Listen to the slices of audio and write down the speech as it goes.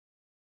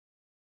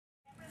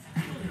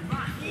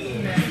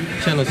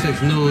Channel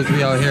 6 News.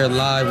 We out here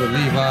live with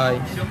Levi.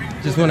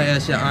 Just want to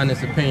ask your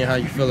honest opinion how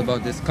you feel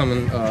about this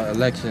coming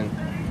election,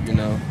 you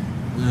know.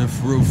 Man,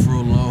 for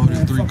real, Lord,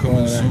 this 3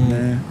 coming soon.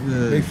 Man.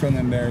 Yeah. Big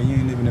Felondary, you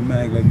ain't living the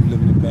mag like you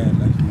living the bad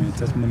life, man.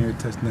 Touch money or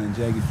touch nothing.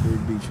 Jaggy for the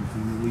beach, you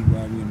feel me?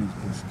 Levi, we in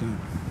this game.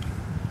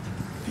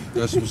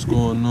 That's what's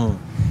going on.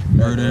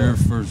 Right there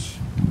first.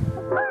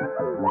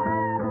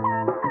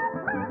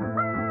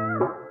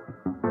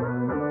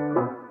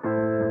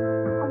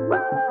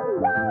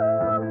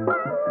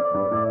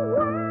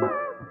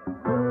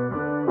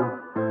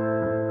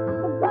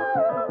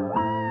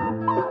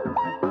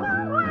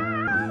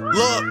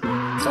 Look,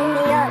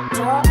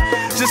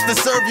 just to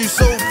serve you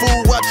soul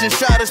food, watching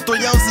shotters,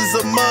 3 ounces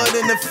of mud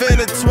in a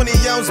Fanta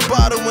 20-ounce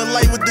bottle, and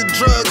light with the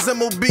drugs.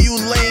 MOB, you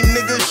lame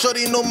nigga.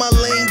 Shorty know my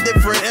lane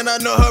different, and I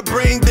know her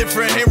brain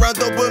different. Ain't round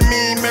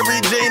dopamine, Mary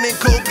Jane and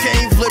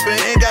cocaine flipping.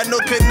 Ain't got no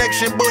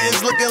connection, boy,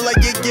 it's looking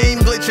like your game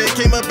glitching.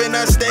 Came up and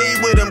I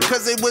stayed with him,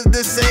 cause it was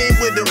the same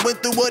with him.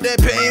 Went through all that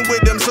pain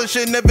with him, so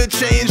shit never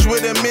changed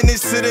with him.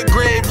 Minutes to the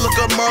grave, look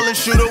up Marlon,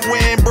 shoot a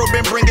win. Bro,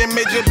 been bringing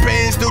major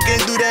pain, still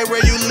can't do that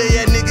where you lay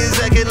at. Niggas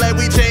acting like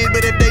we changed,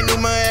 but if they knew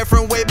my ass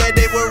from way back,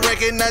 they would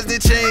recognize the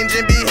change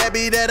and be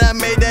happy that I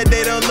made that.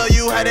 They don't love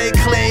you how they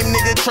claim.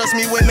 Nigga, trust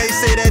me when they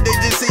say that, they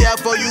just see how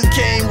far you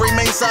came.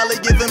 Remain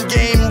solid, give them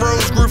game.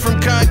 Rose grew from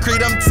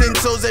concrete, I'm 10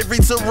 toes every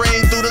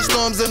terrain. Through the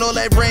storms and all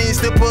that rain,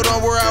 still put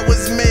on where I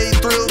was made.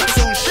 Thrill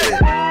 2 shit.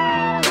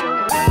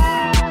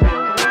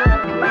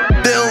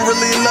 They don't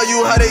really love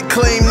you how they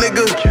claim,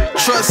 nigga.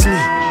 Trust me.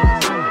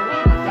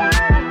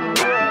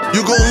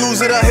 You gon'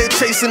 lose it out here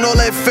chasing all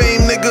that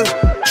fame, nigga.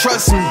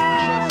 Trust me.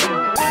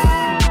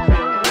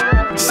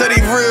 Said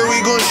he real,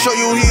 we gon' show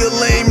you he a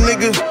lame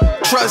nigga.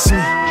 Trust me.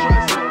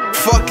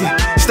 Fuck it,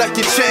 stack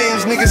your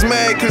change. Niggas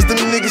mad cause them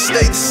niggas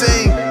stay the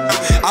same.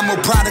 I'm a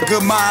product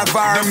of my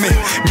environment.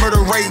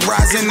 Murder rate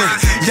rising.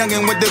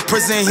 Youngin' went to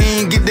prison,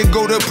 he ain't get to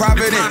go to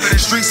Providence.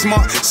 Street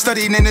smart,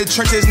 studied in the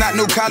trenches, not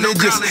no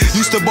colleges.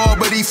 Used to ball,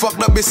 but he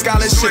fucked up his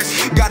scholarship.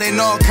 Got in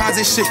all kinds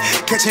of shit,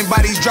 catching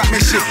bodies,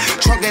 dropping shit.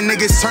 Trunkin'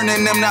 niggas,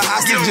 turning them to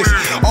hostages.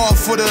 All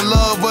for the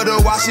love of the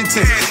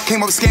Washingtons.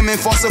 Came up scamming,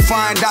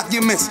 falsifying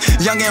documents.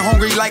 Young and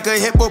hungry like a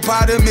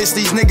hippopotamus.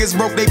 These niggas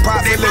broke, they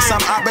profitless.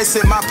 I'm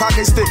opposite, my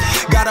pockets thick.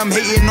 Got them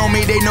hating on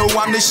me, they know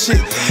I'm the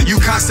shit. You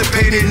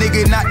constipated,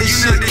 nigga, not the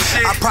shit.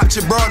 I propped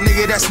your broad,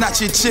 nigga, that's not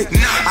your chick.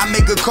 I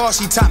make a call,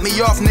 she top me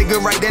off,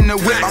 nigga, right in the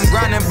whip. I'm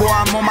grinding, boy,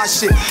 I'm on my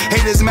shit.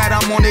 Haters mad,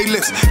 I'm on they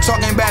lips.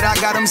 Talking bad, I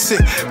got them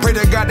sick. Pray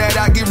to God that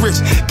I get rich.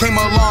 Came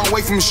a long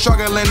way from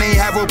struggling, ain't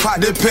have a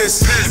pot to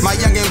piss. My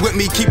youngin' with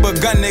me, keep a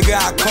gun, nigga,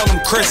 I call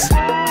him Chris.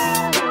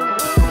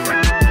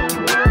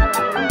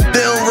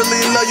 They don't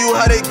really love you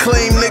how they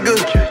claim, nigga.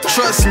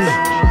 Trust me.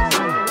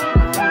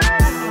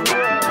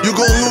 You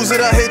gon' lose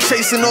it out here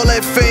chasing all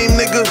that fame,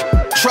 nigga.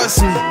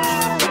 Trust me.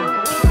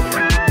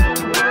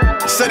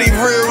 Said he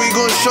real, we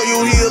gon' show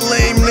you he a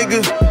lame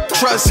nigga.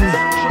 Trust me.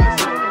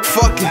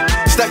 Fuck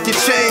it, stack your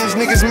change.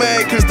 Niggas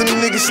mad cause them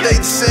niggas stay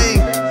the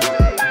same.